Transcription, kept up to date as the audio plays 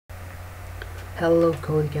Hello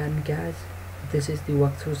Codecademy guys, this is the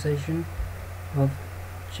walkthrough session of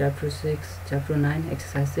chapter 9,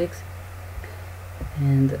 exercise 6,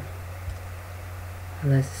 and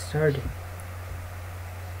let's start.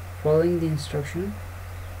 Following the instruction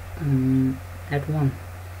at 1.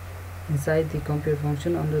 Inside the compute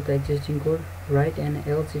function under the existing code, write an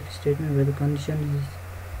else if statement where the condition is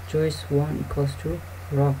choice 1 equals to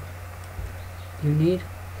rock. We need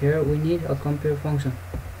a compare function.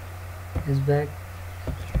 Is back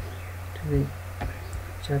to the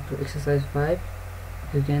chapter exercise 5.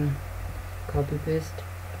 You can copy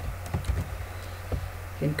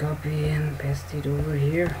and paste it over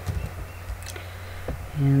here,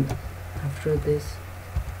 and after this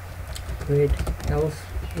create else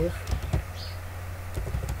if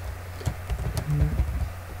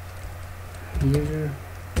user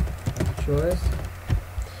choice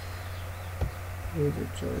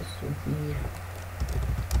would be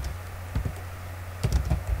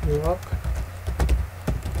rock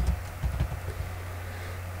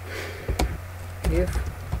if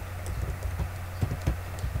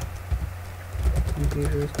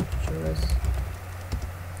computer choice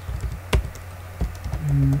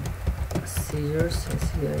scissors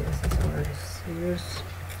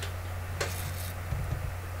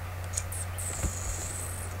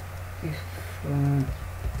if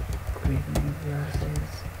create new classes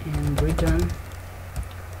and return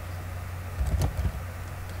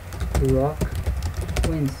rock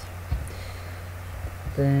wins.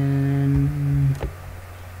 Then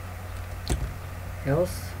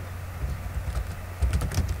else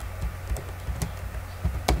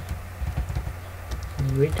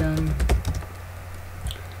return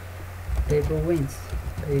paper wins.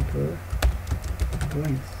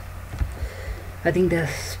 I think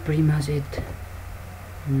that's pretty much it.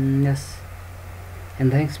 Yes,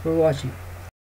 and thanks for watching.